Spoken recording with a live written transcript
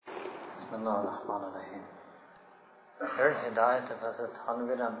Bismillahirrahmanirrahim. The third hidayat of Hazrat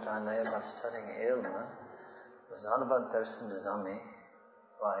Thanvi Rahmatullahi by studying ilm was not about dars nizami,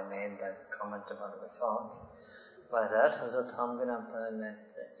 why I made that comment about wifaq. By that, Hazrat Thanvi Rahmatullahi meant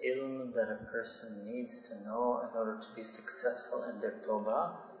the ilm that a person needs to know in order to be successful in their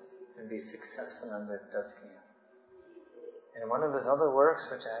tawbah and be successful in their tazkiyah. In one of his other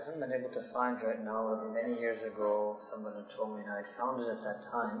works, which I haven't been able to find right now, but many years ago someone had told me and I had found it at that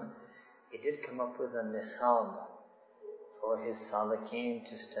time, he did come up with a nisab for his salikeen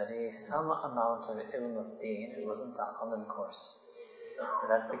to study some amount of ilm of deen. It wasn't the alim course. And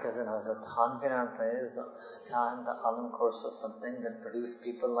that's because in Hazrat Thanvi Rahmatullahi's time, the alim course was something that produced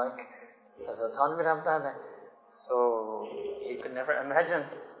people like Hazrat Thanvi Rahmatullahi. So he could never imagine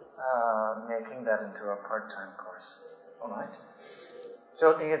making that into a part-time course. Alright.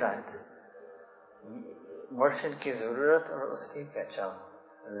 चौथी हिदायत मुर्शिद की ज़रूरत और उसकी पहचान.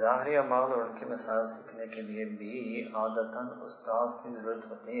 ज़ाहरी अमाल और उनके मसाइल सीखने के लिए भी आदतन उस्ताद की ज़रूरत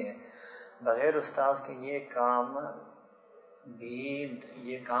होती है. बगैर उस्ताद के ये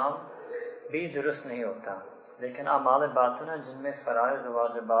काम भी दुरुस्त नहीं होता. लेकिन अमाल बातिना जिनमें फ़राइज़ व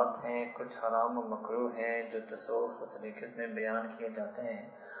वाजिबात हैं, कुछ हराम व मकरूह हैं जो तसव्वुफ़ व तरीक़त में बयान किए जाते हैं,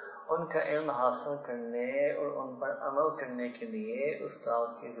 उनका इल्म हासिल करने और उन पर अमल करने के लिए उस्ताद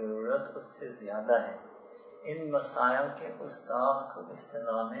की ज़रूरत उससे ज़्यादा है. इन मसाइल के उस्ताद को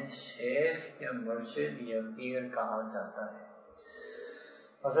इस्तिलाह में शेख या मुर्शिद या पीर कहा जाता है.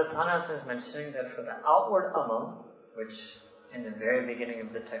 Hazrat Thanat is mentioning that for the outward amal, which in the very beginning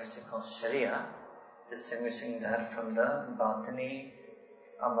of the text he calls Sharia, distinguishing that from the batini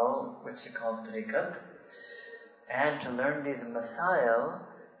amal, which he called tariqat, and to learn these masail,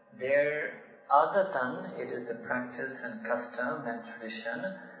 their adatan, it is the practice and custom and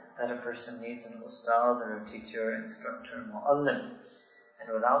tradition that a person needs an ustad or a teacher, instructor, muallim.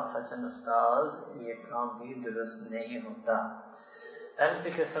 And without such an ustad, ye kaam bhi durust nahi hota. That is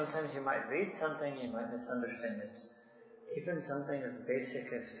because sometimes you might read something, you might misunderstand it. Even something as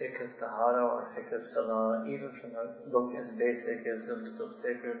basic as fiqh al-tahara or fiqh al-salah, even from a book as basic as Zubdatul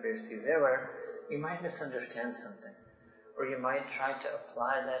Fiqh or Behshti Zewar, you might misunderstand something. Or you might try to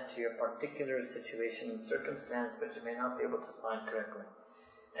apply that to your particular situation and circumstance, but you may not be able to apply it correctly.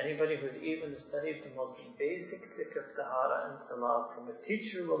 Anybody who's even studied the most basic fiqh of tahara and salah from a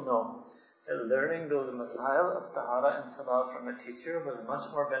teacher will know that learning those masail of tahara and salah from a teacher was much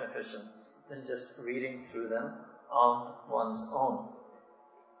more beneficial than just reading through them on one's own.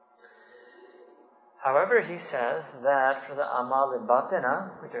 However, he says that for the amal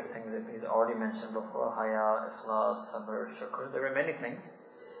batina, which are things that he's already mentioned before, haya, ikhlas, sabr, shukr, there are many things.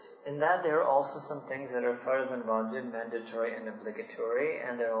 In that there are also some things that are fard and wajib, mandatory and obligatory,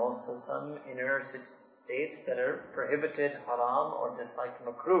 and there are also some inner states that are prohibited, haram, or disliked,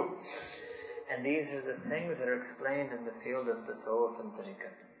 makruh. And these are the things that are explained in the field of tasawwuf and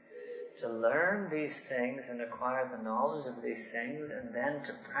tariqat. To learn these things and acquire the knowledge of these things, and then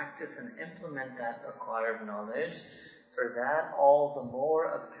to practice and implement that acquired knowledge, for that all the more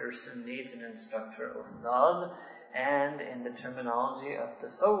a person needs an instructor, ustad, and in the terminology of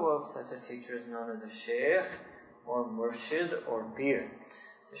tasawwuf, such a teacher is known as a sheikh, or murshid, or pir.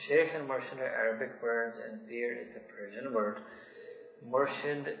 The sheikh and murshid are Arabic words, and pir is a Persian word.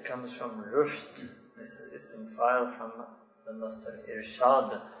 Murshid comes from rushd. This is some file from the masdar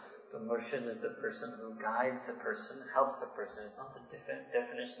irshad. The murshid is the person who guides a person, helps a person. It's not the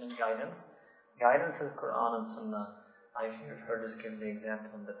definition of guidance. Guidance is Quran and Sunnah. I've heard us give the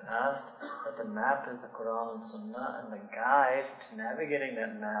example in the past that the map is the Quran and Sunnah, and the guide to navigating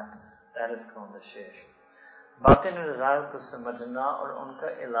that map, that is called the sheikh. बातिन रज़ाइल को समझना और उनका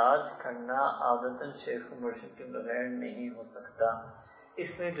इलाज करना आदतन शेख मुर्शिद के बगैर नहीं हो सकता.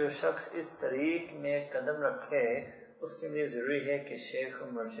 इसलिए जो शख्स इस तरीक में कदम रखे, उसके लिए जरूरी है कि शेख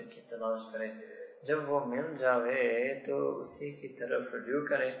और मुर्शिद की तलाश करे. जब वो मिल जावे तो उसी की तरफ रुजू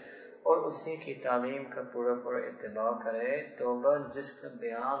करे और उसी की तालीम का पूरा इत्तिबा करे. तौबा जिसका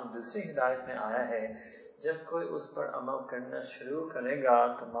बयान दूसरी हिदायत में आया है, जब कोई उस पर अमल करना शुरू करेगा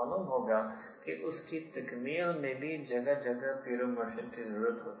तो मालूम होगा कि उसकी तकमील में भी जगह जगह पीर मुर्शिद की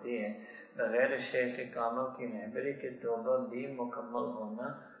जरूरत होती है. बगैर शेख कामल की रहबरी के तौबा भी मुकम्मल होना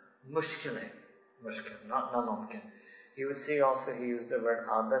मुश्किल है. मुश्किल, not नामुमकिन. You would see also he used the word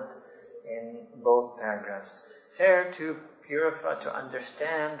adat in both paragraphs. Here to purify, to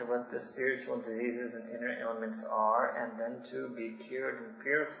understand what the spiritual diseases and inner ailments are, and then to be cured and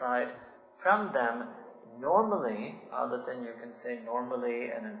purified from them. Normally, adatan you can say normally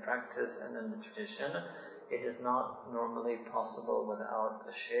and in practice and in the tradition, it is not normally possible without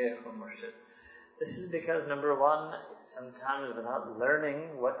a sheikh or murshid. This is because, number one, sometimes without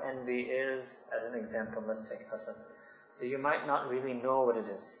learning what envy is, as an example, let's take hasad. So you might not really know what it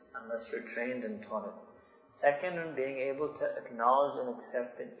is, unless you're trained and taught it. Second, in being able to acknowledge and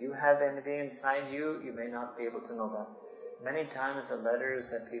accept that you have envy inside you, you may not be able to know that. Many times the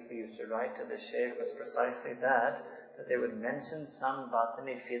letters that people used to write to the Shaykh was precisely that they would mention some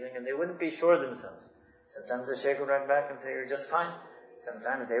batini feeling and they wouldn't be sure themselves. Sometimes the Shaykh would write back and say, you're just fine.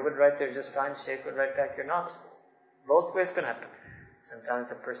 Sometimes they would write, they're just fine. Shaykh would write back, you're not. Both ways can happen.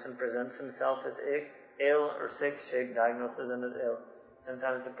 Sometimes a person presents himself as ill or sick, Shaykh diagnoses him as ill.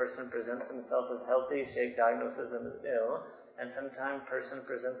 Sometimes the person presents himself as healthy, Shaykh diagnoses him as ill. And sometimes a person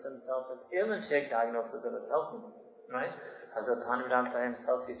presents himself as ill and Shaykh diagnoses him as healthy. Right? Hazrat Thanvi Rahmatullah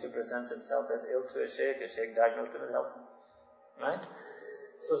himself used to present himself as ill to a Shaykh diagnosed him as healthy. Right?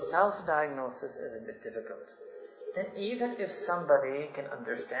 So self-diagnosis is a bit difficult. Then even if somebody can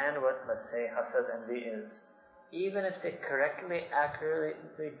understand what, let's say, hasad envy is, even if they correctly,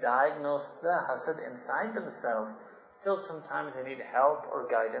 accurately diagnose the hasad inside themselves, still sometimes they need help or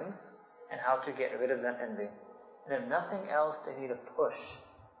guidance and how to get rid of that envy. And if nothing else, they need a push.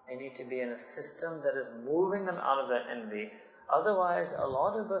 They need to be in a system that is moving them out of that envy. Otherwise, a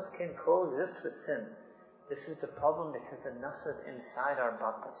lot of us can coexist with sin. This is the problem because the nafs is inside our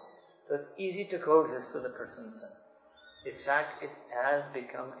batin. So it's easy to coexist with a person's sin. In fact, it has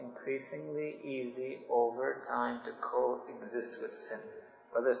become increasingly easy over time to coexist with sin.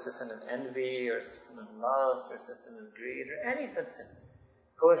 Whether it's a sin of envy, or it's a sin of lust, or it's a sin of greed, or any such sin.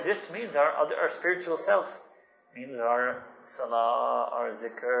 Coexist means our spiritual self. Means our salah, our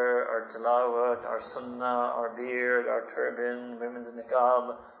zikr, our tilawat, our sunnah, our beard, our turban, women's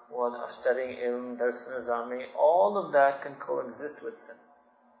niqab, our studying ilm, dars nizami, all of that can coexist with sin.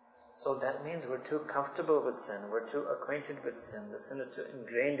 So that means we're too comfortable with sin, we're too acquainted with sin, the sin is too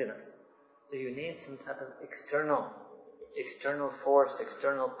ingrained in us. So you need some type of external force,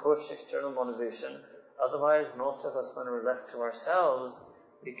 external push, external motivation. Otherwise, most of us, when we're left to ourselves,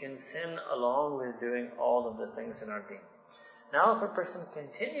 we can sin along with doing all of the things in our deen. Now, if a person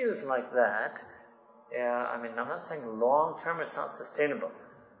continues like that, I'm not saying long term it's not sustainable.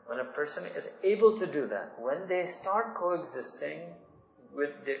 When a person is able to do that, when they start coexisting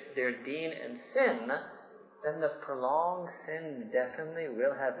with their deen and sin, then the prolonged sin definitely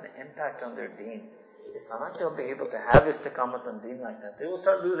will have an impact on their deen. It's not like they'll be able to have istiqamat on deen like that. They will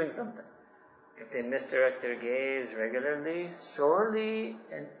start losing something. If they misdirect their gaze regularly, surely,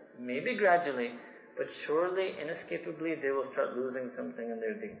 and maybe gradually, but surely, inescapably, they will start losing something in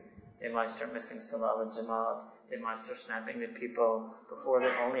their deen. They might start missing salah with jamaat. They might start snapping at people. Before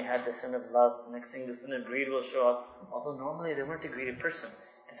they only had the sin of lust. Next thing, the sin of greed will show up. Although normally they weren't a greedy person.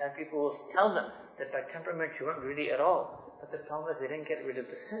 In fact, people will tell them that by temperament you weren't greedy at all. But the problem is they didn't get rid of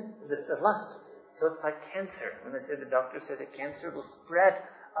the sin, the lust. So it's like cancer. When they say, the doctors say that cancer will spread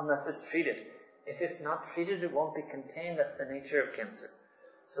unless it's treated. If it's not treated, it won't be contained. That's the nature of cancer.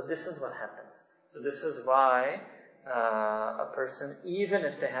 So this is what happens. So this is why a person, even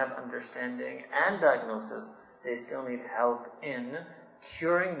if they have understanding and diagnosis, they still need help in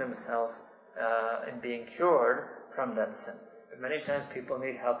curing themselves and being cured from that sin. But many times people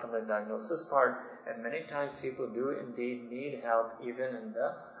need help in the diagnosis part, and many times people do indeed need help even in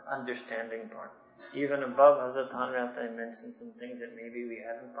the understanding part. Even above, Hazrat Thanvi mentioned some things that maybe we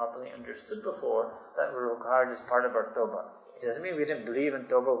hadn't properly understood before that were required as part of our tawbah. It doesn't mean we didn't believe in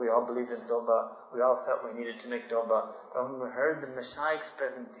tawbah, we all believed in tawbah, we all felt we needed to make tawbah. But when we heard the Mashaikh's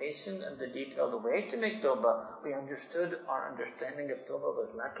presentation and the detailed way to make tawbah, we understood our understanding of tawbah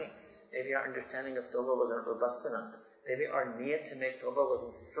was lacking. Maybe our understanding of tawbah wasn't robust enough. Maybe our niyat to make tawbah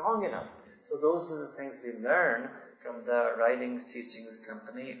wasn't strong enough. So those are the things we learn from the writings, teachings,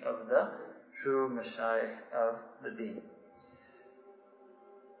 company of the true Mashaykh of the deen.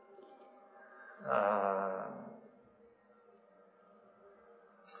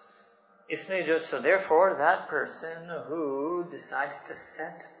 So therefore, that person who decides to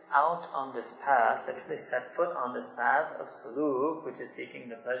set out on this path, literally set foot on this path of suluk, which is seeking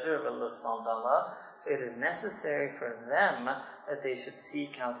the pleasure of Allah subhanahu wa ta'ala, so it is necessary for them that they should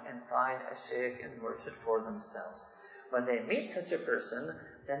seek out and find a shaykh and murshid for themselves. When they meet such a person,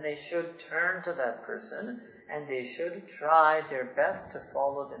 then they should turn to that person and they should try their best to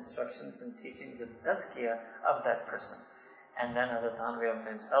follow the instructions and teachings of tazkiyah of that person. And then Hazrat Thanvi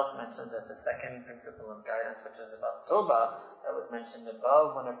himself mentions that the second principle of guidance, which is about tawbah, that was mentioned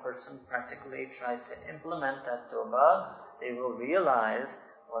above, when a person practically tries to implement that tawbah, they will realize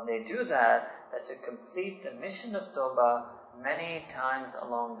when they do that to complete the mission of tawbah, many times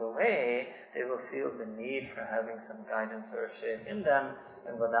along the way, they will feel the need for having some guidance or a shaykh in them,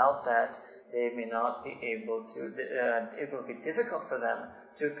 and without that, they may not be able to, it will be difficult for them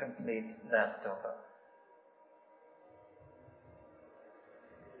to complete that tawbah.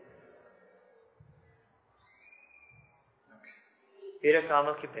 पीर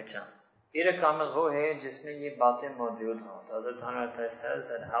कामिल की पहचान पीर कामिल वो है जिसमें ये बातें मौजूद हों तो Hazrat Thanwala says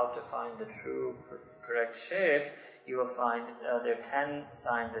that how to find the true correct sheikh you will find there are 10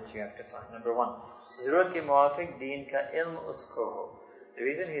 signs that you have to find. Number 1 ज़रूरत के मुआफिक दीन का इल्म उसको हो. The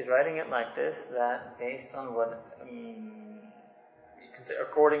reason he's writing it like this that based on what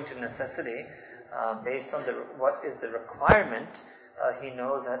according to necessity based on what is the requirement he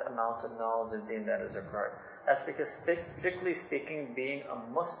knows that amount of knowledge of deen that is required. That's because strictly speaking, being a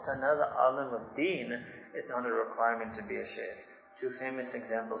mustanad alim of deen is not a requirement to be a sheikh. Two famous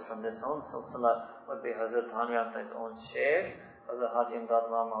examples from this own silsila would be Hazrat Thanwi's own sheikh, Hazrat Haji Imdad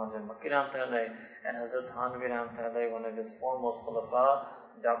Muhammad Makki and Hazrat Thanwi, one of his foremost khulafa,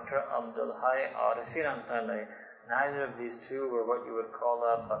 Dr. Abdul Hai Arifi. Neither of these two were what you would call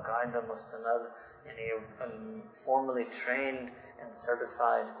a baqaida mustanad, formally trained and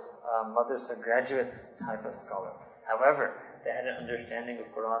certified madrasa graduate type of scholar. However, they had an understanding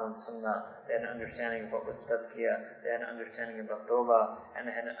of Quran and Sunnah, they had an understanding of what was tazkiyah, they had an understanding about tawbah, and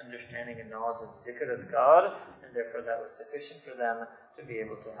they had an understanding and knowledge of zikr azkar, and therefore that was sufficient for them to be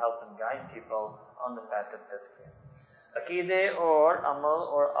able to help and guide people on the path of tazkiyah. Aqeede or amal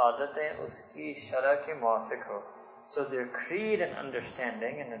or aadatein uski shara ke muafiq ho. So their creed and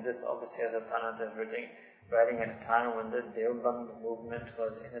understanding, and this obviously Hazrat Thanwala is writing at a time when the Deoband movement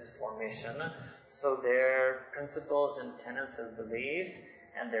was in its formation. So their principles and tenets of belief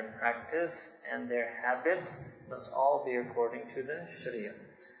and their practice and their habits must all be according to the Sharia.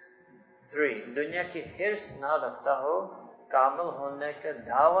 3. Dunya ki hirs na rakhta ho, कामिल होने का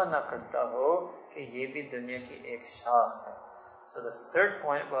दावा न करता हो कि ये भी दुनिया की एक शाख है. So the third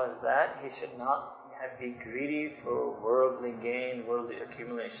point was that he should not be greedy for worldly gain, worldly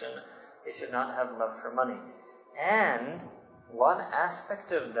accumulation. He should not have love for money. And one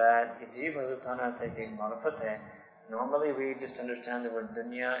aspect of that, Ijib Hazrat Thanwala ki marifat hai. Normally we just understand the word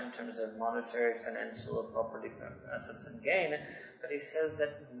dunya in terms of monetary, financial, property, assets and gain. But he says that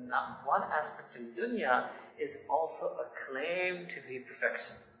not one aspect of dunya is also a claim to be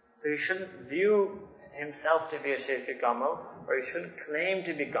perfection. So he shouldn't view himself to be a Shaykh Kamal, or he shouldn't claim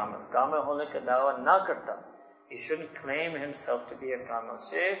to be Kamal. Kamal hone ka dawa na karta. He shouldn't claim himself to be a Kamal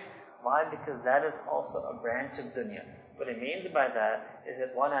Shaykh. Why? Because that is also a branch of dunya. What he means by that is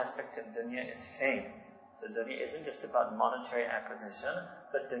that one aspect of dunya is fame. So dunya isn't just about monetary acquisition,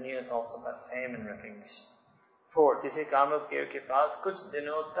 but dunya is also about fame and recognition. 4. Kisi Kamal Pir ke paas kuch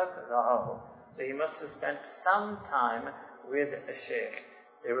dinon tak raha ho. So he must have spent some time with a sheikh.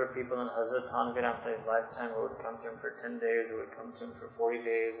 There were people in Hazrat Thanwi's lifetime who would come to him for 10 days, who would come to him for 40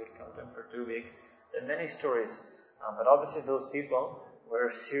 days, who would come to him for 2 weeks. There are many stories. But obviously those people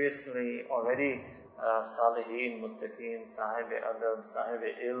were seriously already salihin, muttaqeen, sahib adab, sahib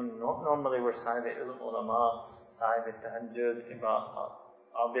ilm. Normally we're sahib ilm, ulama, sahib tahajjud,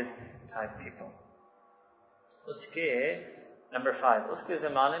 abid type people. Uske Number 5, उसके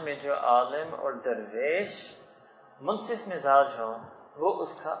ज़माने में जो आलिम और दरवेश मुनसिफ मिजाज हो, वो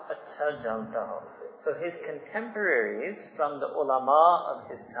उसका अच्छा जानता हो. So his contemporaries from the ulama of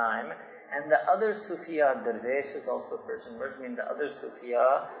his time and the other Sufiya, Darvesh is also a person, which means the other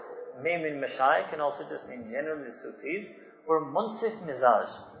Sufiya, may mean Mashayikh can also just mean generally Sufis, were munsif mizaj.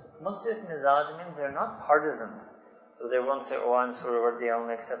 Munsif mizaj means they're not partisans. So they won't say, oh, I'm Suravardi, I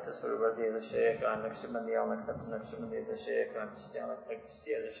only accept a Suravardi as a Shaykh, I'm Naqshbandi, I only accept a Naqshbandi as a Shaykh, I'm Chishti, I only accept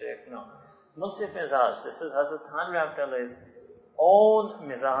Chishti as a Shaykh. No. Munsif mizaj, this is Hazrat Thanwi's own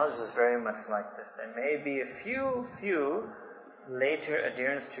mizaj was very much like this. There may be a few later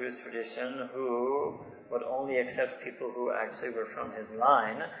adherents to his tradition who would only accept people who actually were from his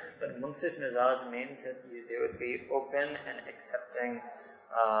line, but Munsif mizaj means that they would be open and accepting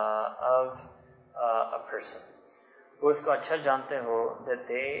of a person. Usko acha jante ho, that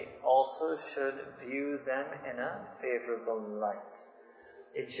they also should view them in a favorable light.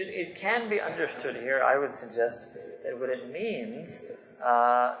 It can be understood here, I would suggest, that what it means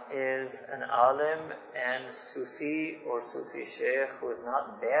is an alim and Sufi or Sufi Sheikh who is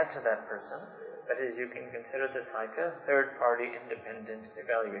not bad to that person, but as you can consider this like a third-party independent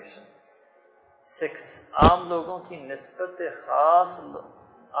evaluation. 6. आम लोगों की निस्बत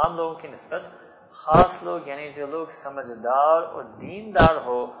खास लोग यानी जो लोग समझदार और दीनदार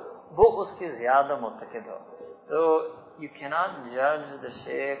हो वो उसके ज़्यादा मुतक़िद हो. तो you cannot judge the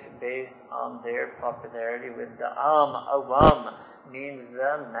sheikh based on their popularity with the awam means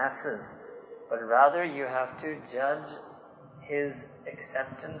the masses, but rather you have to judge his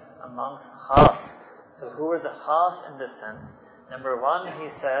acceptance amongst khas. So who are the khas in this sense? Number one, he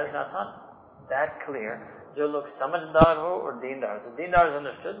says, that's not that clear. Jo log samajdar ho or deendar. So deendar is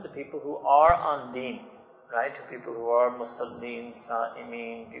understood, the people who are on deen, right? People who are musallin,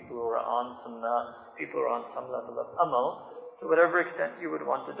 sa'imeen, people who are on sunnah, people who are on some level of amal. To whatever extent you would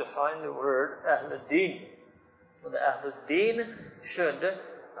want to define the word ahl-ud-deen. Well, the ahl-ud-deen should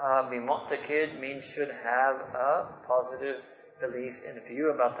be mu'taqid, means should have a positive belief and view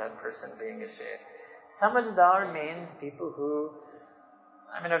about that person being a sheikh. Samajdar means people who,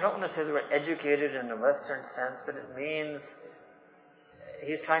 I don't want to say they were educated in the Western sense, but it means,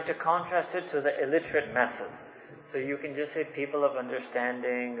 he's trying to contrast it to the illiterate masses. So you can just say people of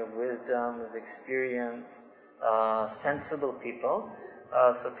understanding, of wisdom, of experience, sensible people.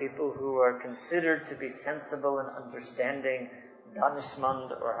 So people who are considered to be sensible and understanding,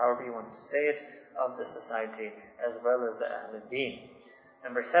 danishmand, or however you want to say it, of the society, as well as the Ahl-ud-Deen.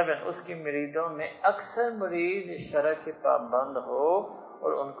 Number 7, uski muridon mein aksar murid shara ke paband ho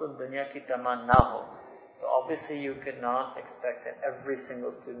aur unko dunya ki tamanna na ho. So obviously you could not expect that every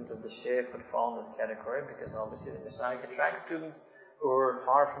single student of the Shaykh would fall in this category, because obviously the Mashayikh attracts students who are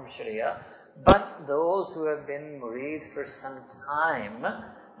far from Sharia. But those who have been murid for some time,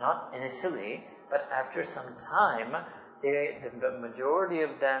 not initially, but after some time, the majority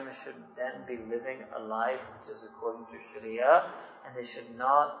of them should then be living a life which is according to Sharia, and they should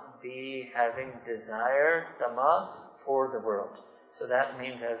not be having desire, tama, for the world. So that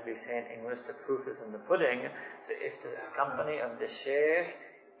means, as we say in English, the proof is in the pudding. So if the company of the sheikh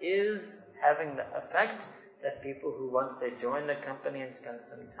is having the effect that people who, once they join the company and spend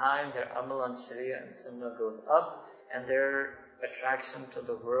some time, their amal on Sharia and Sunnah goes up, and their attraction to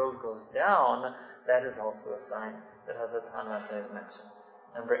the world goes down, that is also a sign that Hazrat Hanwata has mentioned.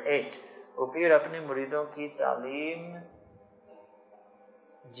 Number 8, upir apne muridon ki taaleem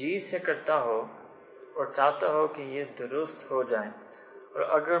जी से करता हो और चाहता हो कि ये दुरुस्त हो जाए, और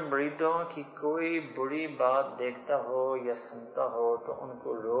अगर मुरीदों की कोई बुरी बात देखता हो या सुनता हो तो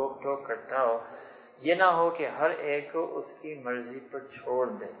उनको रोक टोक करता हो, ये ना हो कि हर एक को उसकी मर्जी पर छोड़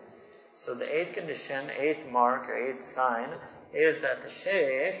दे. So the 8th condition, 8th mark or 8th sign is that the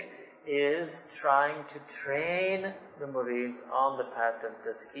sheikh is trying to train the murids on the path of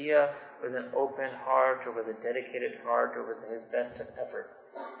tazkiyah with an open heart, or with a dedicated heart, or with his best of efforts.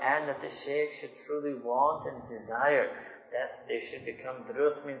 And that the sheikh should truly want and desire that they should become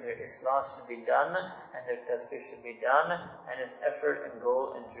durust, means their islah should be done, and their tazkiyah should be done, and his effort and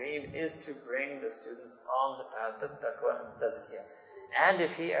goal and dream is to bring the students on the path of taqwa and tazkiyah. And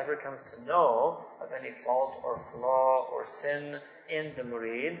if he ever comes to know of any fault or flaw or sin in the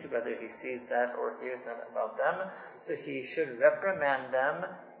murids, whether he sees that or hears that about them, so he should reprimand them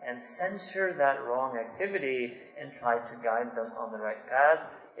and censure that wrong activity and try to guide them on the right path.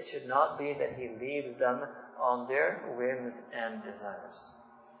 It should not be that he leaves them on their whims and desires.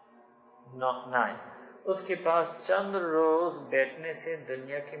 9. उसके पास चंद रोज बैठने से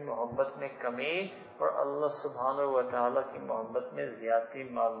दुनिया की मोहब्बत में कमी और अल्लाह सुब्हानहू व तआला की मोहब्बत में ज़्यादती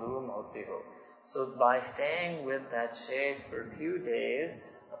मालूम होती हो. So by staying with that sheikh for a few days,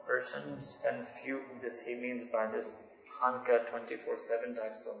 a person spends he means by this khanka 24/7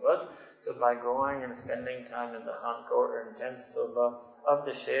 type sohbat. So by going and spending time in the khanka or intense sohbah of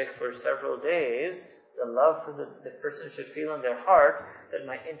the sheikh for several days, the love for the person should feel in their heart that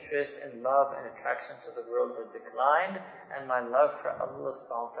my interest and love and attraction to the world has declined, and my love for Allah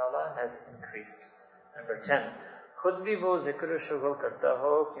subhanahu wa ta'ala has increased. Number 10, खुद भी वो जिक्र शुगल करता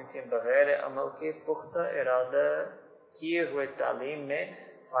हो, क्योंकि बगैर अमल के पुख्ता इरादा किए हुए तालीम में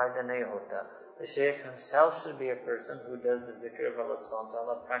फायदा नहीं होता. The sheikh himself should be a person who does the zikr of Allah subhanahu wa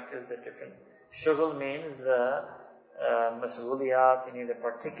ta'ala, practice the different shughl, means the mas'uliyat, the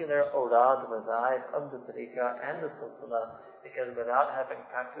particular awrad, wazaif of the tariqah and the silsila, because without having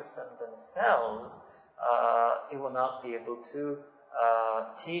practiced them themselves, he will not be able to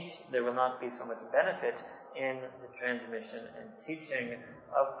teach. There will not be so much benefit in the transmission and teaching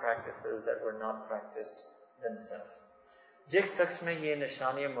of practices that were not practiced themselves. जिस शख्स में ये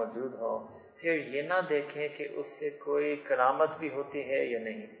निशानियां मौजूद हो, फिर ये ना देखें कि उससे कोई करामत भी होती है या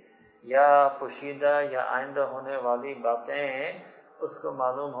नहीं, या पोशीदा या आइंदा होने वाली बातें उसको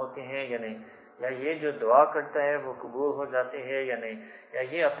मालूम होती हैं या नहीं, या ये जो दुआ करता है वो कबूल हो जाती है या नहीं, या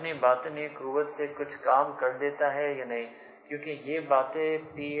ये अपनी बातनी कुव्वत से कुछ काम कर देता है या नहीं, क्योंकि ये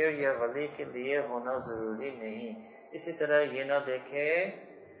बातें पीर या वली के लिए होना जरूरी नहीं. इसी तरह ये ना देखे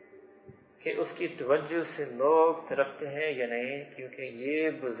कि उसकी तवज्जो से लोग तरफते हैं या नहीं, क्योंकि ये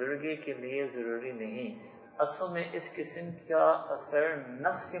बुजुर्गी के लिए ज़रूरी नहीं। असल में इस किस्म का असर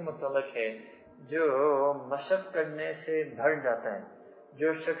नफ्स के मुतल्लिक़ है, जो मशक करने से भर जाता है।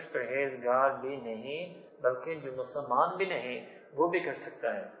 जो शख्स परहेजगार भी नहीं बल्कि जो मुसलमान भी नहीं वो भी कर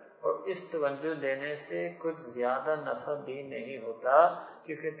सकता है, और इस तवज्जो देने से कुछ ज़्यादा नफ़ा भी नहीं होता,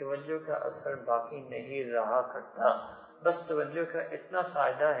 क्योंकि तवज्जो का असर बाकी नहीं रहा करता। बस तवज्जो का इतना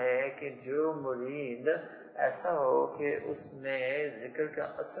फ़ायदा है कि जो मुरीद ऐसा हो कि उसमें ज़िक्र का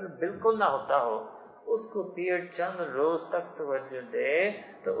असर बिल्कुल ना होता हो, उसको पीर चंद रोज़ तक तवज्जो दे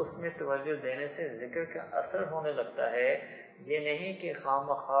तो उसमें तवज्जो देने से ज़िक्र का असर होने लगता है। ये नहीं कि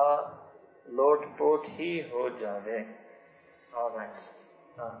खामखा लोट पोट ही हो जावे। Alright,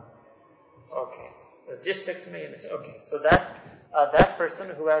 okay. So just 6 million. Okay, so that person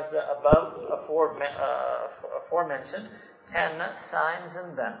who has the above aforementioned 10 signs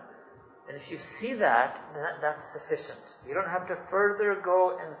in them, and if you see that, then that's sufficient. You don't have to further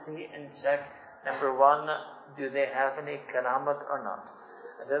go and see and check. Number one, do they have any karamat or not?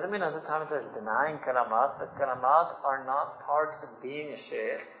 It doesn't mean Hazrat Hamid is denying karamat, but karamat are not part of being a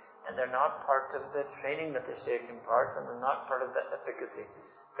shaykh, and they're not part of the training that the shaykh imparts, and they're not part of the efficacy.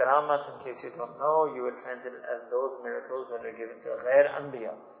 Karamat, in case you don't know, you would translate it as those miracles that are given to ghair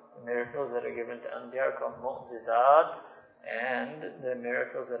anbiya. The miracles that are given to anbiya are called mu'jizat, and the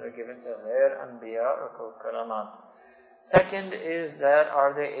miracles that are given to ghair anbiya are called karamat. Second is that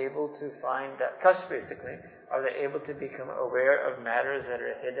are they able to find that kashf, basically, are they able to become aware of matters that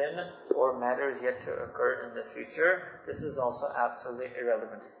are hidden or matters yet to occur in the future? This is also absolutely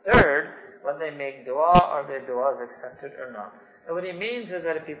irrelevant. Third, when they make dua, are their duas accepted or not? And what he means is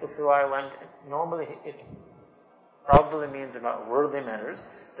that if people say, I went, normally it probably means about worldly matters,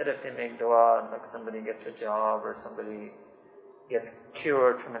 that if they make dua, like somebody gets a job or somebody gets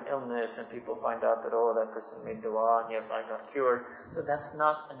cured from an illness and people find out that, that person made dua and yes, I got cured. So that's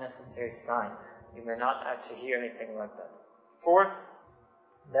not a necessary sign. You may not actually hear anything like that. Fourth,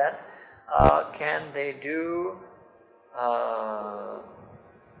 that can they do...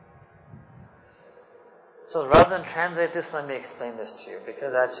 So rather than translate this, let me explain this to you,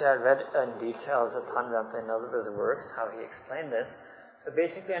 because actually I read in detail Zatan Ramta in Nazar's works, how he explained this. So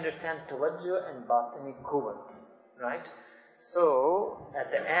basically understand tawajjuh and batini quwwat, right? So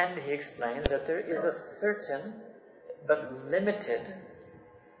at the end he explains that there is a certain but limited,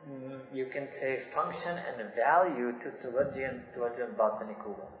 you can say, function and value to tawajjuh and batini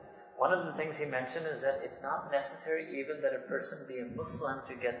quwwat. One of the things he mentioned is that it's not necessary even that a person be a Muslim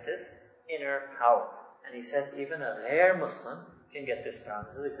to get this inner power. And he says even a rare Muslim can get this power.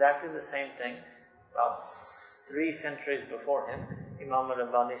 This is exactly the same thing about 3 centuries before him. Imam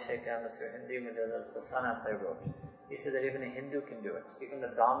al-Rabbani Shaykh Ahmad Hindi Mujahid al-Fasan wrote. He said that even a Hindu can do it. Even the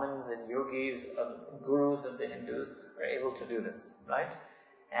Brahmins and yogis, gurus of the Hindus are able to do this, right?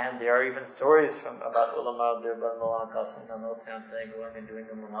 And there are even stories about ulama, Dirban Maulana Qasim Nanotyantai going and doing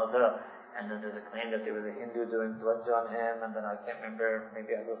a munazara. And then there's a claim that there was a Hindu doing tawajjuh on him, and then I can't remember,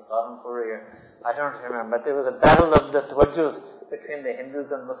 maybe as a Saranpuri, or I don't remember, but there was a battle of the tawajjuhs between the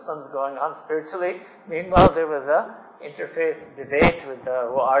Hindus and Muslims going on spiritually. Meanwhile, there was a interfaith debate with the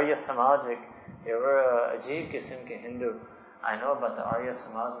Arya Samaj. They were Ajib Kisim ke Hindu. I know about the Arya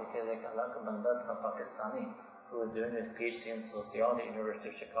Samaj because ek Allah ka banda tha Pakistani who was doing his PhD in sociology at University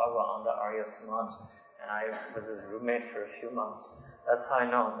of Chicago on the Arya Samaj, and I was his roommate for a few months. That's how I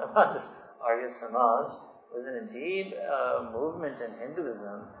know about this Arya Samaj. It was an Ajib movement in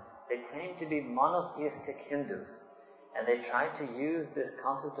Hinduism. They claimed to be monotheistic Hindus, and they tried to use this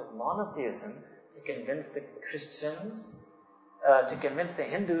concept of monotheism to convince the Christians, to convince the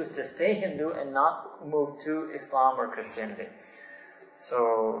Hindus to stay Hindu and not move to Islam or Christianity.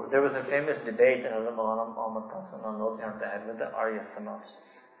 So there was a famous debate that Hazrat Maulana Muhammad Qasim Nanotyantai had with the Arya Samaj.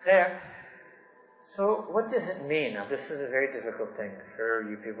 There. So what does it mean? Now this is a very difficult thing for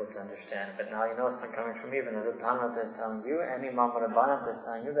you people to understand, but now you know it's not coming from me, even as Tanwata is telling you, and Imam Rabbanat is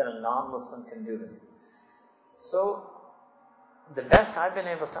telling you that a non-Muslim can do this. So the best I've been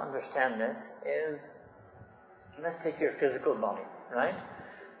able to understand this is, let's take your physical body, right?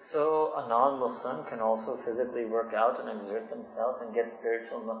 So a non-Muslim can also physically work out and exert themselves and get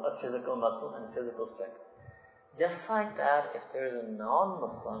physical muscle and physical strength. Just like that, if there is a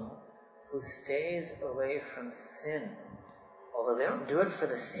non-Muslim who stays away from sin, although they don't do it for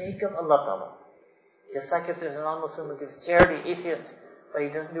the sake of Allah Ta'ala. Just like if there's a non-Muslim who gives charity, atheist, but he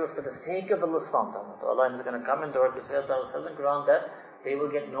doesn't do it for the sake of Allah Subhanahu wa Ta'ala. Allah is going to come indoors. The Sayyid says in Quran that they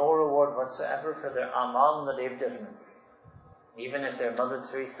will get no reward whatsoever for their amal on the Day of Judgment. Even if they're Mother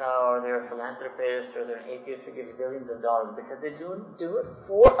Teresa or they're a philanthropist or they're an atheist who gives billions of dollars, because they do it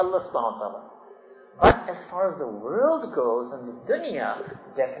for Allah subhanahu wa ta'ala. But as far as the world goes and the dunya,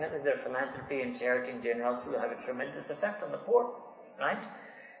 definitely their philanthropy and charity and generosity will have a tremendous effect on the poor, right?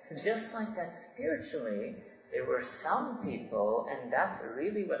 So just like that spiritually, there were some people, and that's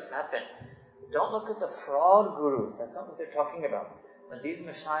really what happened. Don't look at the fraud gurus, that's not what they're talking about. When these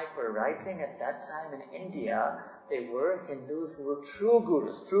mashayikh were writing at that time in India, they were Hindus who were true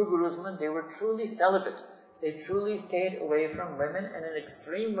gurus. True gurus meant they were truly celibate. They truly stayed away from women, and in an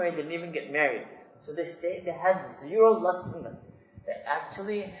extreme way, they didn't even get married. So they had zero lust in them. They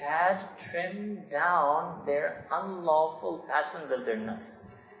actually had trimmed down their unlawful passions of their nafs.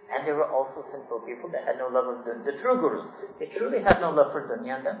 And they were also simple people. They had no love of the true gurus. They truly had no love for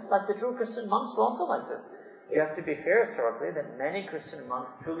dunya. And then, like the true Christian monks were also like this. You have to be fair historically that many Christian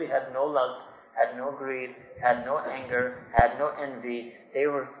monks truly had no lust, had no greed, had no anger, had no envy. They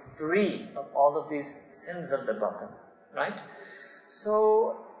were free of all of these sins of the batan. Right?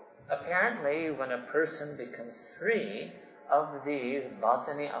 So, apparently, when a person becomes free of these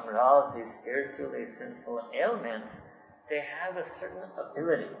batani amraz, these spiritually sinful ailments, they have a certain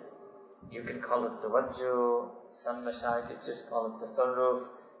ability. You can call it tawajjuh, some mashayikh just call it tasarruf.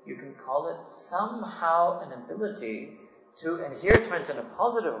 You can call it somehow an ability to, and here it's meant in a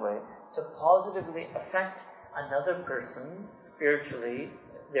positive way, to positively affect another person spiritually,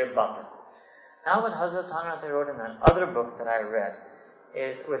 their batan. Now what Hazrat Thanrat wrote in that other book that I read,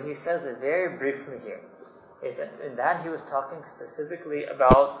 is what he says very briefly here, is that in that he was talking specifically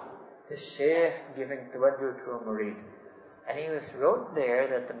about the shaykh giving tawajjuh to a murid. And he wrote there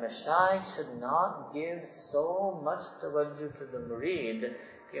that the mashayikh should not give so much tawajjuh to the murid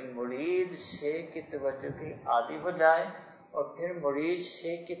कि मुरीद शेख की तवज्जो की आदी हो जाए और फिर मुरीद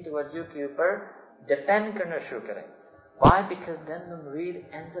शेख की तवज्जो के ऊपर depend करना शुरू करे. Why? Because then the murid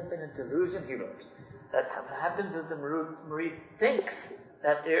ends up in a delusion, he wrote. That what happens is the murid thinks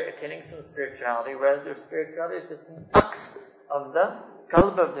that they're attaining some spirituality, whereas their spirituality is just an aks of the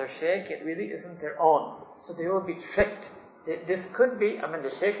qalb of their shaykh. It really isn't their own. So they will be tricked. This could be, the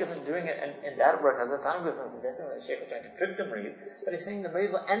shaykh isn't doing it in that work. Hazrat Thanrat isn't suggesting that the shaykh is trying to trick the murid, but he's saying the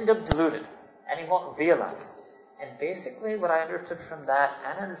murid will end up deluded, and he won't realize. And basically what I understood from that,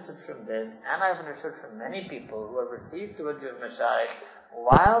 and understood from this, and I've understood from many people who have received tawajjuh of mashayikh,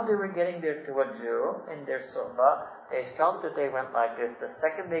 while they were getting their tawajjuh in their suhbah, they felt that they went like this. The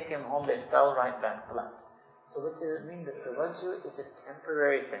second they came home, they fell right back flat. So what does it mean? That tawajjuh is a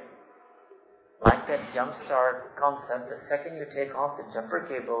temporary thing. Like that jump start concept, the second you take off the jumper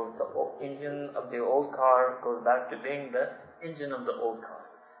cables, the engine of the old car goes back to being the engine of the old car.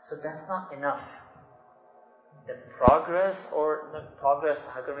 So that's not enough. The progress,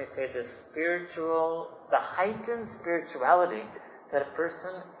 how can we say, the heightened spirituality that a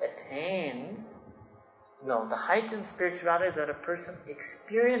person attains, the heightened spirituality that a person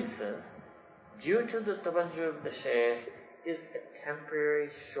experiences due to the tawajjuh of the shaykh is a temporary,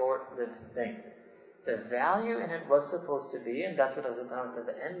 short-lived thing. The value in it was supposed to be, and that's what Hazrat Thanrat at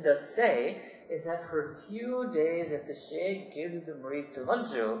the end does say, is that for a few days, if the shaykh gives the murid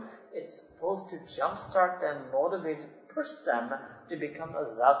tawajjuh, it's supposed to jumpstart them, motivate, push them to become a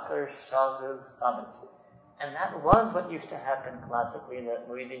zakir, shaghil, sabit. And that was what used to happen classically, that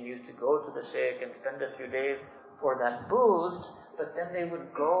muridin used to go to the shaykh and spend a few days for that boost, but then they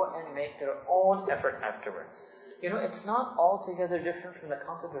would go and make their own effort afterwards. It's not altogether different from the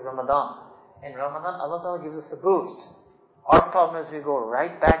concept of Ramadan. In Ramadan, Allah Ta'ala gives us a boost. Our problem is we go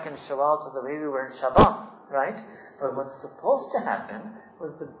right back in Shawwal to the way we were in Shaban, right? But what's supposed to happen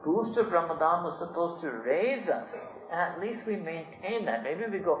was the boost of Ramadan was supposed to raise us, and at least we maintain that. Maybe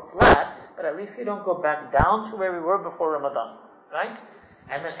we go flat, but at least we don't go back down to where we were before Ramadan, right?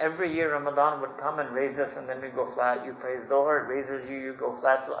 And then every year Ramadan would come and raise us, and then we go flat. You pray Dhuhr, it raises you, you go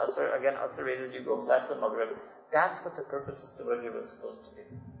flat till Asr, again Asr raises you, go flat till Maghrib. That's what the purpose of tawajjuh was supposed to be,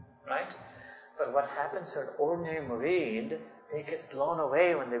 right? But what happens to an ordinary murid, they get blown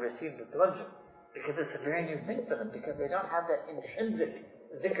away when they receive the tawajjuh, because it's a very new thing for them, because they don't have that intrinsic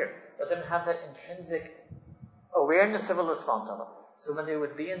zikr, they don't have that intrinsic awareness of Allah subhanahu wa ta'ala. So when they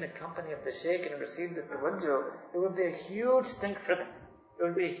would be in the company of the shaykh and receive the tawajjuh, it would be a huge thing for them. It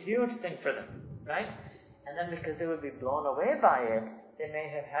would be a huge thing for them, right? And then because they would be blown away by it, they may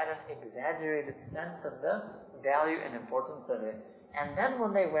have had an exaggerated sense of the value and importance of it. And then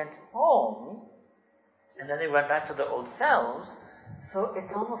when they went home, and then they went back to their old selves, so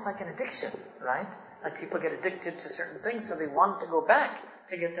it's almost like an addiction, right? Like people get addicted to certain things, so they want to go back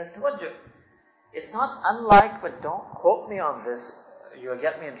to get that tawajjuh. It's not unlike, but don't quote me on this, you'll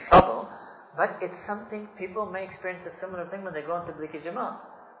get me in trouble, But it's something, people may experience a similar thing when they go on Tablighi Jamaat.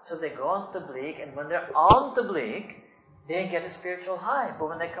 So they go on Tabligh, and when they're on Tabligh, they get a spiritual high. But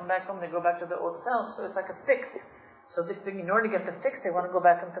when they come back home, they go back to their old self. So it's like a fix. So in order to get the fix, they want to go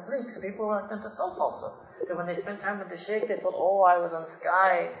back on Tabligh. So people are like that to self also. That when they spend time with the Shaykh, they thought, oh, I was on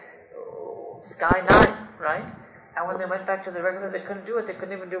sky 9, right? And when they went back to the regular, they couldn't do it. They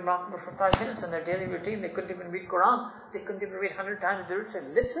couldn't even do Muraqabah for 5 minutes in their daily routine. They couldn't even read Quran. They couldn't even read 100 times the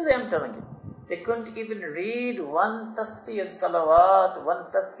Durud. Literally, I'm telling you. They couldn't even read one tasbih of salawat,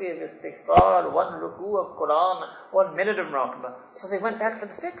 one tasbih of istighfar, one ruku of Quran, 1 minute of Muraqabah. So they went back for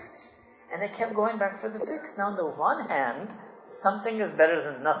the fix. And they kept going back for the fix. Now on the one hand, something is better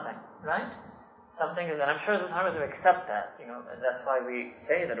than nothing, right? Something is, and I'm sure Zalman will accept that, that's why we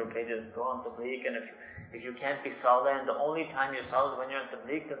say that, okay, just go on Tabligh, and if you can't be Saleh, and the only time you're Saleh is when you're on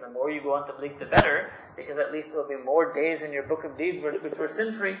Tabligh, then the more you go on Tabligh, the better, because at least there'll be more days in your book of deeds which were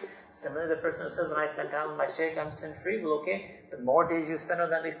sin-free. Similarly, the person who says, when I spend time with my Shaykh, I'm sin-free, well, okay, the more days you spend on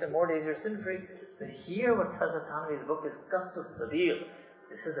that, at least the more days you're sin-free. But here, what Hazrat Thanvi's book is Qasdus Sabil.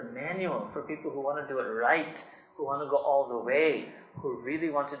 This is a manual for people who want to do it right, who want to go all the way, who really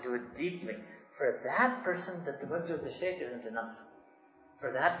want to do it deeply. For that person, the tawajjuh of the Shaykh isn't enough.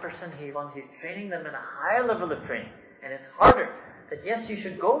 For that person, he's training them in a higher level of training. And it's harder. That yes, you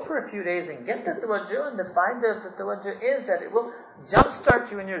should go for a few days and get the tawajjuh, and the faida of the tawajjuh is that it will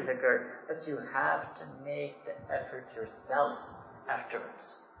jumpstart you in your zikr, but you have to make the effort yourself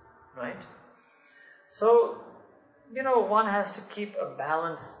afterwards. Right? So, one has to keep a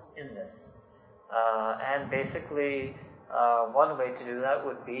balance in this. And basically, one way to do that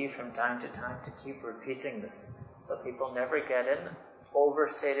would be from time to time to keep repeating this. So people never get an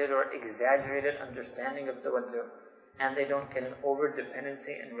overstated or exaggerated understanding of tawajjuh, and they don't get an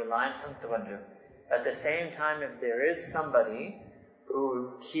over-dependency and reliance on tawajjuh. At the same time, if there is somebody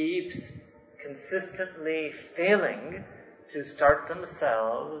who keeps consistently failing to start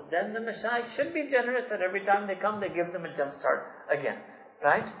themselves, then the mashayikh should be generous that every time they come, they give them a jump start again,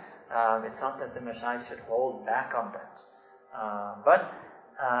 right? It's not that the mashayikh should hold back on that. But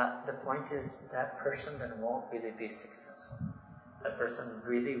the point is, that person then won't really be successful. That person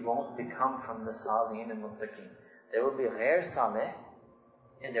really won't become from the salihin and muttaqin. They will be ghair saleh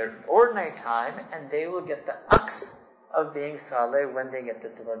in their ordinary time, and they will get the aks of being saleh when they get the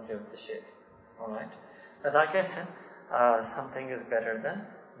tawajjuh of the shaykh. Alright? But like I said, something is better than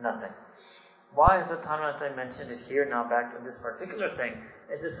nothing. Why is it that I mentioned it here now back to this particular thing?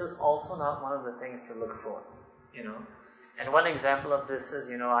 This is also not one of the things to look for, And one example of this is,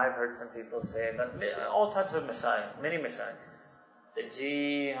 I've heard some people say that all types of mashayikh, many mashayikh, that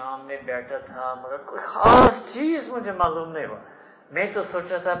जी हाँ मैं बैठा था मगर कोई खास चीज मुझे मालूम नहीं हुआ, मैं तो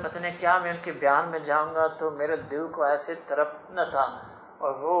सोचा था पता नहीं क्या मैं उनके बयान में जाऊंगा तो मेरे दिल को ऐसे तड़पना था,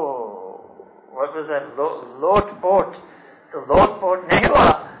 और वो what was that लोटपोट, तो लोटपोट नहीं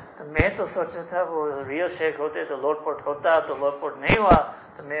हुआ, तो मैं तो सोचा था वो रियल शेख होते तो लोटपोट होता, तो लोटपोट नहीं हुआ,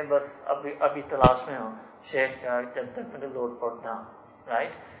 तो मैं बस अभी तलाश में हूँ शेख का, जब तक मेरे लोटपोट ना,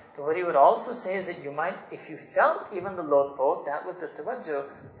 right? So what he would also say is that you might, if you felt even the lotpot, that was the tawajjuh,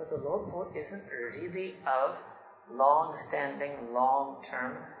 but the lotpot isn't really of long-standing,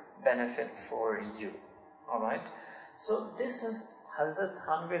 long-term benefit for you. Alright? So this is Hazrat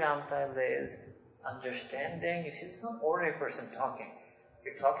Thanvi Ramtai's understanding. You see, it's not an ordinary person talking.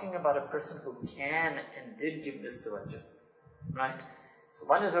 You're talking about a person who can and did give this tawajjuh. Right? So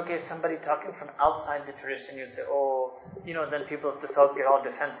one is, okay, somebody talking from outside the tradition, you'd say, then people of the South get all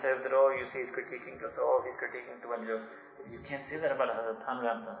defensive, that, you see, he's critiquing Tasawwuf, he's critiquing Tawajjuh. You can't say that about Hazrat Thanvi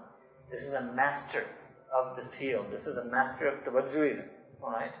Ramtai. This is a master of the field. This is a master of Tawajjuh even.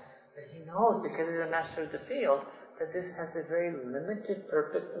 Alright? But he knows, because he's a master of the field, that this has a very limited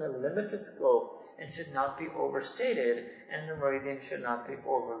purpose and a limited scope, and should not be overstated, and the Muridin should not be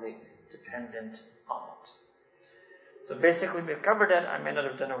overly dependent on it. So basically we've covered it. I may not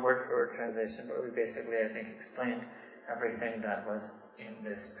have done a word for word translation, but we basically, I think, explained everything that was in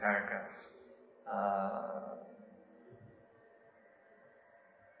this paragraph.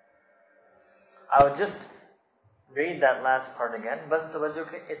 I would just read that last part again. बस तवज्जो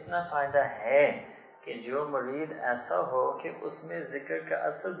के इतना फायदा है कि जो मुरीद ऐसा हो कि उसमें जिक्र का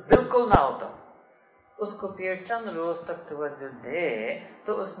असर बिल्कुल ना होता, उसको फिर चंद रोज तक तवज्जो दे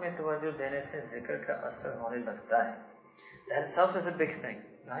तो उसमें तवज्जो देने से जिक्र का असर होने लगता है. That itself is a big thing,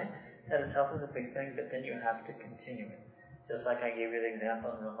 right? That itself is a big thing, but then you have to continue it. Just like I gave you the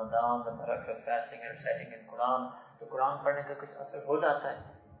example in Ramadan, the barakah of fasting and reciting in Quran, तो कुरान पढ़ने का कुछ असर हो जाता है,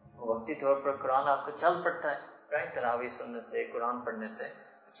 वक्ती तौर पर कुरान आपको चल पड़ता है, right? तरावी सुनने से, कुरान पढ़ने से,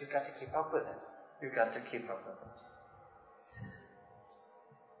 but you got to keep up with it. You got to keep up with it.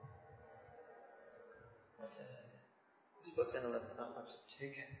 supposed to end 11.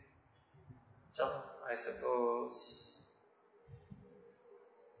 Okay. I suppose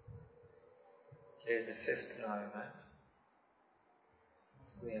today is the 5th Tarawih, right?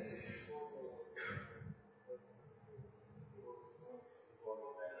 So we have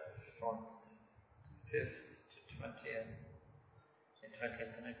 4th, 5th to 20th.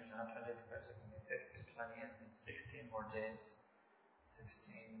 20th tonight, 20th, 5th to 20th, and 16 more days.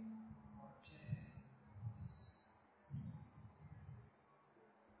 16 more days.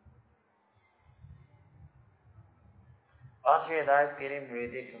 पांचवी हिदायत पीरी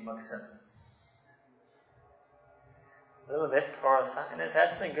मुरीदी का मकसद. A little bit, थोड़ा and it's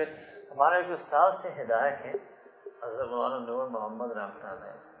actually good. हमारे एक उस्ताद थे हिदायत के, हज़रत मौलाना नूर मोहम्मद रहमत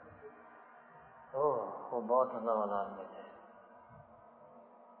अलैह. वो बहुत अल्लाह वाला आदमी थे.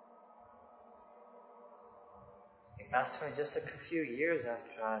 He passed away just a few years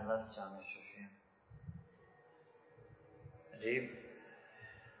after I left Jamia Shafia. अजीब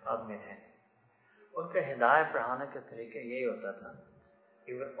आदमी थे. उनका हिदायत पढ़ाने का तरीका यही होता था.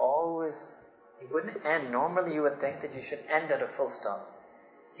 He wouldn't end. Normally you would think that you should end at a full stop.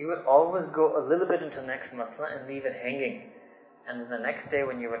 He would always go a little bit into the next masla and leave it hanging. And then the next day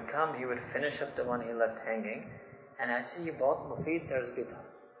when you would come, he would finish up the one he left hanging. And actually ये बहुत मुफीद दर्स भी था.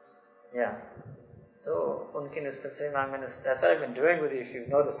 Yeah. So उनकी निस्बत से that's what I've been doing with you. If you've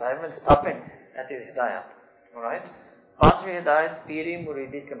noticed, I've been stopping at these hidayat. Alright? पांचवी हिदायत पीरी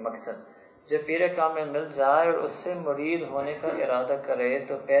मुरीदी का मकसद. जब पीर कामिल मिल जाए और उससे मुरीद होने का इरादा करे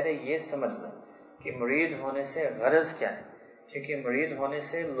तो पहले ये समझ ले कि मुरीद होने से गरज क्या है. क्योंकि मुरीद होने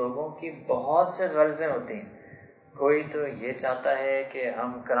से लोगों की बहुत से गरजें होती हैं. कोई तो ये चाहता है कि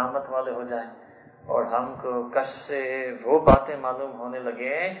हम करामत वाले हो जाएं और हमको कश्फ से वो बातें मालूम होने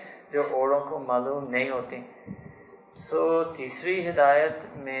लगे जो औरों को मालूम नहीं होती. तीसरी हिदायत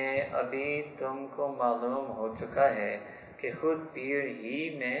में अभी तुमको मालूम हो चुका है कि खुद पीर ही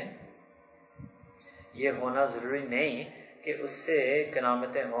में ये होना जरूरी नहीं कि उससे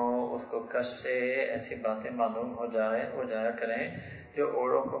करामतें हों, उसको कश्फ से ऐसी बातें मालूम हो जाया करें जो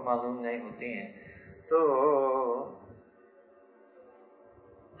औरों को मालूम नहीं होती हैं. तो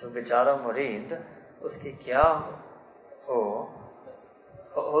बेचारा मुरीद उसकी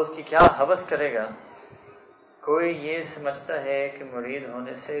क्या हवस करेगा. कोई ये समझता है कि मुरीद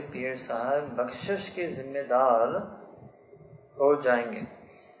होने से पीर साहब बख्शिश के जिम्मेदार हो जाएंगे,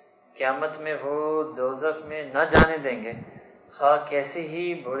 क़यामत में वो दोज़ख में न जाने देंगे खा कैसे ही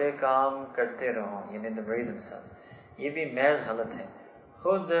बुरे काम करते रहो. यानी द मुरीद इंसान. ये भी महज गलत है.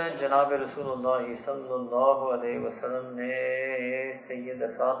 खुद जनाब रसूलुल्लाह सल्लल्लाहु अलैहि वसल्लम ने सैयद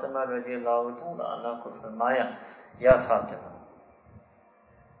फातिमा रज़ियल्लाहु तआला अन्हा को फरमाया, या फातिमा,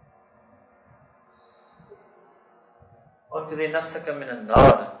 उनक़ज़ी नफ्सक मिन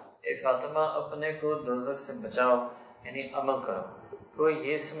अन्नार, ए फातिमा अपने को दोज़ख से बचाओ, यानी अमल करो. कोई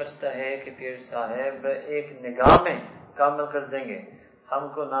ये समझता है कि पीर साहब एक निगाह में कामिल कर देंगे,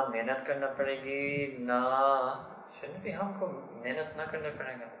 हमको ना मेहनत करना पड़ेगी, हमको मेहनत ना करना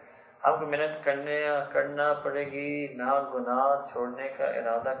पड़ेगा, हमको मेहनत करना पड़ेगी, ना गुनाह छोड़ने का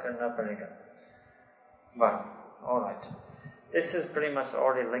इरादा करना पड़ेगा. Well, alright. This is pretty much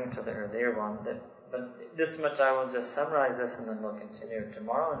already linked to the earlier one, but this much I will just summarize this and then we'll continue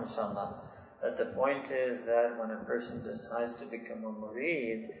tomorrow, inshallah. That the point is that when a person decides to become a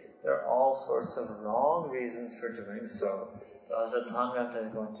murid, there are all sorts of wrong reasons for doing so. So Hazrat Thanrat is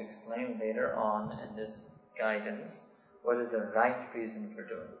going to explain later on in this guidance what is the right reason for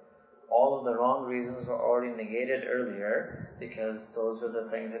doing. All of the wrong reasons were already negated earlier because those were the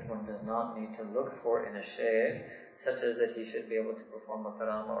things that one does not need to look for in a shaykh, such as that he should be able to perform a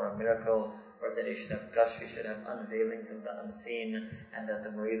karama or a miracle, or that he should have kashf, he should have unveilings of the unseen, and that the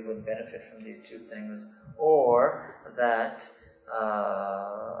murid would benefit from these two things, or that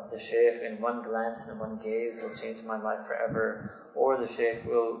the shaykh in one glance and one gaze will change my life forever, or the shaykh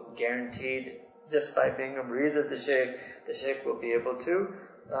will guaranteed, just by being a murid of the shaykh will be able to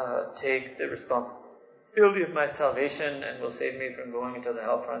take the responsibility of my salvation and will save me from going into the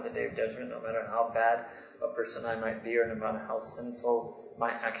hellfire on the day of judgment, no matter how bad a person I might be or no matter how sinful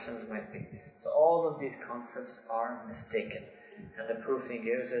my actions might be. So all of these concepts are mistaken. And the proof he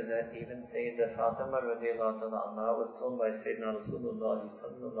gives is that even Sayyidah Fatima radiallahu ta'ala anha was told by Sayyidina Rasulullah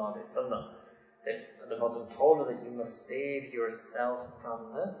sallallahu alayhi wa sallam that the Prophet told her that you must save yourself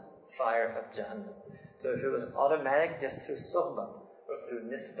from the fire of Jahannam. So if it was automatic just through suhbat, or through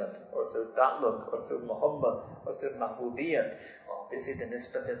nisbat, or through ta'luq, or through muhabbat, or through mahbubiyat, obviously the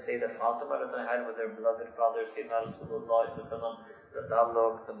nisbat that Sayyidah Fatima had with her beloved father Sayyidina Rasulullah sallallahu, the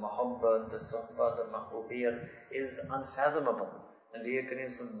ta'luq, the muhabbat, the suhbat, the mahbubiyat is unfathomable. And Nabi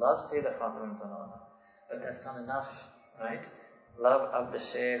Kareem loves Sayyidah Fatima. But that's not enough, right? Love of the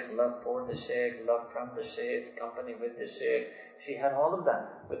Shaykh, love for the Shaykh, love from the Shaykh, company with the Shaykh. She had all of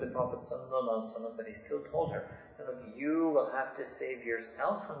that with the Prophet ﷺ, but he still told her, that, look, you will have to save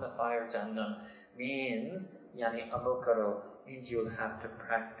yourself from the fire of Jahannam. Means, yani amal karo, means you will have to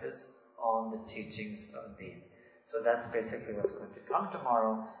practice on the teachings of Deen. So that's basically what's going to come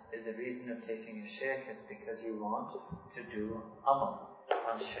tomorrow, is the reason of taking a Shaykh is because you want to do amal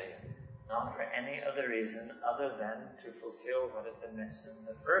on Shaykh. Not for any other reason other than to fulfill what had been mentioned in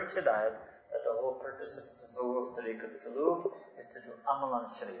the first hidayat, that the whole purpose of tasawwuf, tariqat suluk, is to do amal on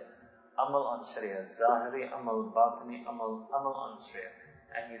sharia. Amal on sharia. Zahiri amal, batini amal, amal on sharia.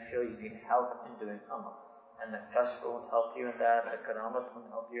 And you feel you need help in doing amal. And the kashf won't help you in that, the karamat won't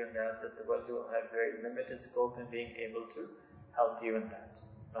help you in that, the tawajjuh will have very limited scope in being able to help you in that.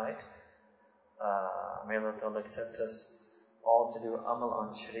 Right? May Allah accept us all to do amal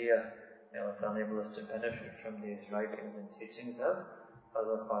on sharia. May Allah enable us to benefit from these writings and teachings of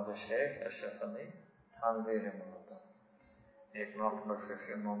Hazrat Khwaja Shaykh Ashraf Ali Thanvi Rahimahullah. Make moment for a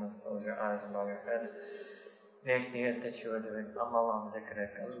few moments, close your eyes and bow your head. Make niyat that you are doing amal on zikr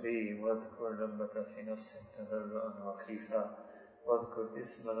qalbi, wadhkur rabbaka fi nafsik tadarru'an wa khifa, wadhkur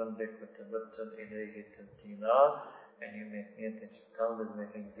isma rabbika tabattal ilayhi tabtila. And you make niyat that your qalb is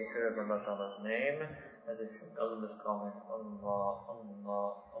making zikr of Allah Ta'ala's name, as if your qalb is calling Allah,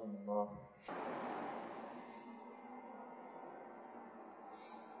 Allah, Allah.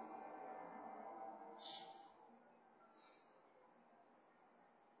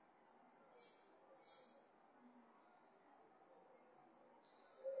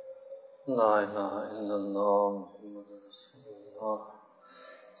 La ilaha illallah Muhammadur Rasulullah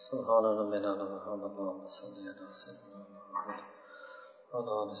Subhana rabbina Muhammad wa salli ala sayyidina Muhammad wa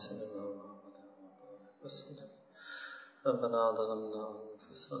ala sayyidina Muhammad wa sallim. ربنا ظلمنا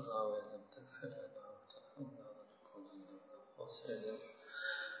أنفسنا وإن لم تغفر لنا وترحمنا لنكونن من الخاسرين.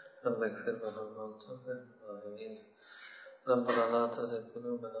 رب اغفر لنا وأنت خير الراحمين. ربنا لا تزغ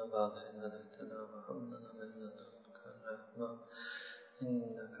قلوبنا بعد إذ هديتنا وهب لنا من لدنك الرحمة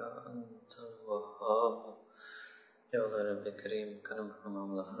إنك أنت الوهاب. یا اللہ رب کریم کرم کا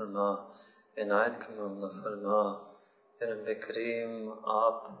معاملہ فرما، عنایت کا معاملہ فرما. یا رب کریم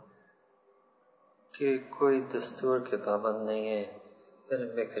آپ کہ کوئی دستور کے پابند نہیں ہے.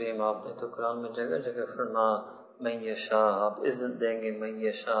 رب کریم آپ نے تو قرآن میں جگہ جگہ فرما من یشاء، آپ عزت دیں گے من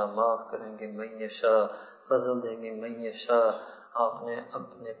یشاء، معاف کریں گے من یشاء، فضل دیں گے من یشاء. آپ نے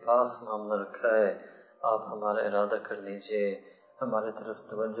اپنے پاس معاملہ رکھا ہے. آپ ہمارا ارادہ کر لیجئے، ہمارے طرف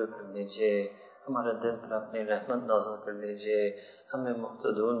توجہ کر لیجئے، ہمارے دل پر اپنی رحمت نازل کر لیجئے. ہمیں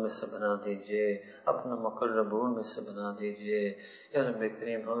مقتدون میں سے بنا دیجئے، اپنا مقربون میں سے بنا دیجئے. یا رب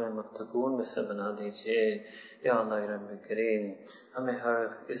کریم ہمیں متقون میں سے بنا دیجئے. یا اللہ رب کریم ہمیں ہر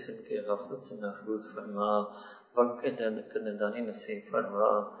قسم کی غفلت سے محفوظ فرما. وقت کی ندانی نصیب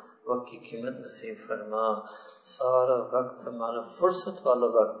فرما، وقت کی قیمت نصیب فرما. سارا وقت ہمارا فرصت والا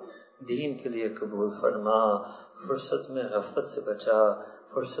وقت دین کے لیے قبول فرما. فرصت میں غفلت سے بچا،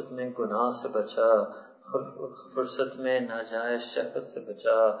 فرصت میں گناہ سے بچا، فرصت میں ناجائز شہوت سے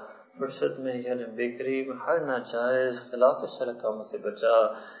بچا، فرصت میں یا رب کریم ہر ناجائز خلاف شرع کاموں سے بچا.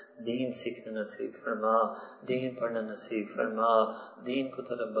 دین سیکھنا نصیب فرما، دین پڑھنا نصیب فرما، دین کو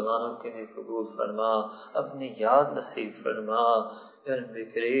طرف بلانے کے لیے قبول فرما، اپنی یاد نصیب فرما. یا رب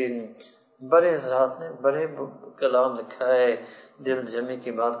کریم بڑے حضرات نے بڑے کلام لکھا ہے، دل جمعی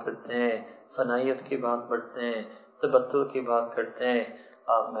کی بات کرتے ہیں، فنائیت کی بات پڑھتے ہیں، تبتل کی بات کرتے ہیں.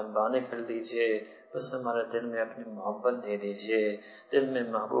 آپ مہربانی کر لیجئے، بس ہمارے دل میں اپنی محبت دے دیجئے، دل میں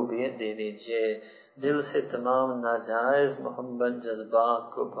محبوبیت دے دیجئے. دل سے تمام ناجائز محبت جذبات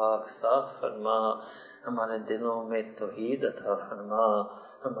کو پاک صاف فرما. ہمارے دلوں میں توحید عطا فرما،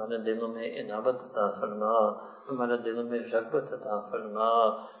 ہمارے دلوں میں انابت عطا فرما، ہمارے دلوں میں رغبت عطا فرما.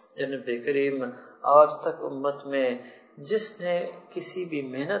 یا نبی کریم آج تک امت میں جس نے کسی بھی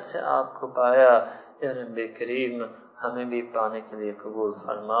محنت سے آپ کو پایا، یا رب کریم ہمیں بھی پانے کے لیے قبول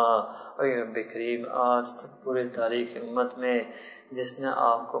فرما. اور یا رب کریم آج تک پورے تاریخ امت میں جس نے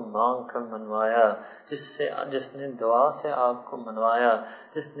آپ کو مانگ کر منوایا، جس نے دعا سے آپ کو منوایا،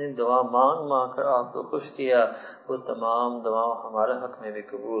 جس نے دعا مانگ کر آپ کو خوش کیا، وہ تمام دعا ہمارے حق میں بھی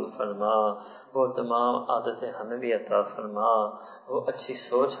قبول فرما. وہ تمام عادتیں ہمیں بھی عطا فرما، وہ اچھی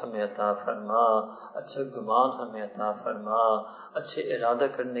سوچ ہمیں عطا فرما، اچھا گمان ہمیں عطا فرما، اچھے ارادہ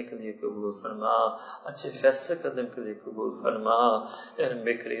کرنے کے لیے قبول فرما، اچھے فیصلے کرنے کے لیے قبول فرما. اے رب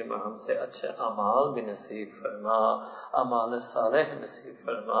کریم ہم سے اچھے اعمال بھی نصیب فرما، اعمال صالح نصیب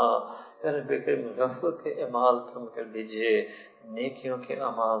فرما. اے رب کریم غفلت کے اعمال کم کر دیجئے، نیکیوں کے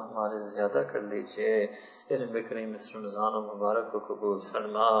اعمال ہمارے زیادہ کر لیجئے. اے رب کریم اس رمضان مبارک کو قبول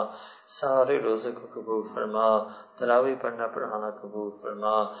فرما، سارے روزے کو قبول فرما، تراویح پڑھنا پڑھانا قبول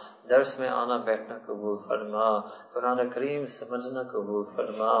فرما، درس میں آنا بیٹھنا قبول فرما، قرآن کریم سمجھنا قبول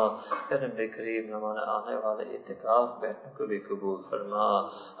فرما. اے رب کریم ہمارے آنے والے اعتکاف بیٹھنے کو بھی قبول فرما.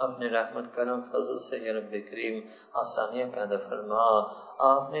 اپنے رحمت کرم فضل سے یا رب کریم آسانیاں پیدا فرما.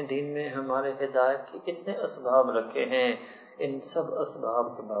 آپ نے دین میں ہمارے ہدایت کے کتنے اسباب رکھے ہیں، ان سب اسباب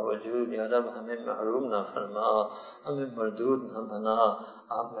کے باوجود یا رب ہمیں محروم نہ فرما، ہمیں مردود نہ بنا.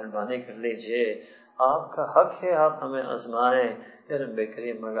 آپ مہربانی کر لیجئے، آپ کا حق ہے آپ ہمیں آزمائیں. یا رب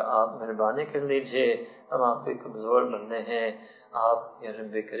کریم مگر آپ مہربانی کر لیجئے، ہم آپ کے کمزور بندے ہیں. آپ یا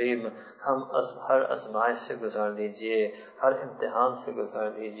رب کریم ہم ہر آزمائش سے گزار دیجئے، ہر امتحان سے گزار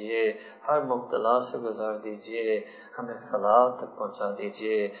دیجئے، ہر مبتلا سے گزار دیجئے. ہمیں فلاح تک پہنچا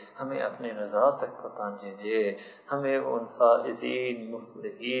دیجئے، ہمیں اپنی رضا تک پہنچا دیجئے. ہمیں ان فائزین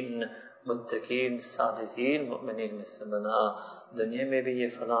مفلحین متقین صالحین مؤمنین میں سے بنا. دنیا میں بھی یہ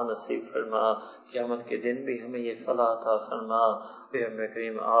فلاح نصیب فرما، قیامت کے دن بھی ہمیں یہ فلاح عطا فرما. اے رب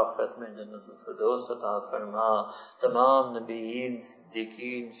کریم آخرت میں جنت الفردوس عطا فرما. تمام نبیین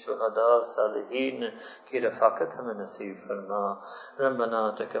صدیقین شہداء صالحین کی رفاقت ہمیں نصیب فرما. ربنا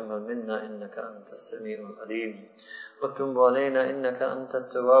تقبل منا انك انت السميع العليم وتب علينا انك انت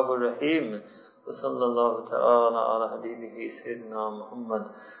التواب الرحيم. وصلى الله تعالى على حبيبه سيدنا محمد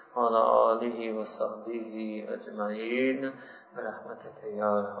وعلى آله وصحبه أجمعين برحمتك يا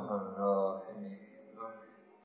أرحم الراحمين.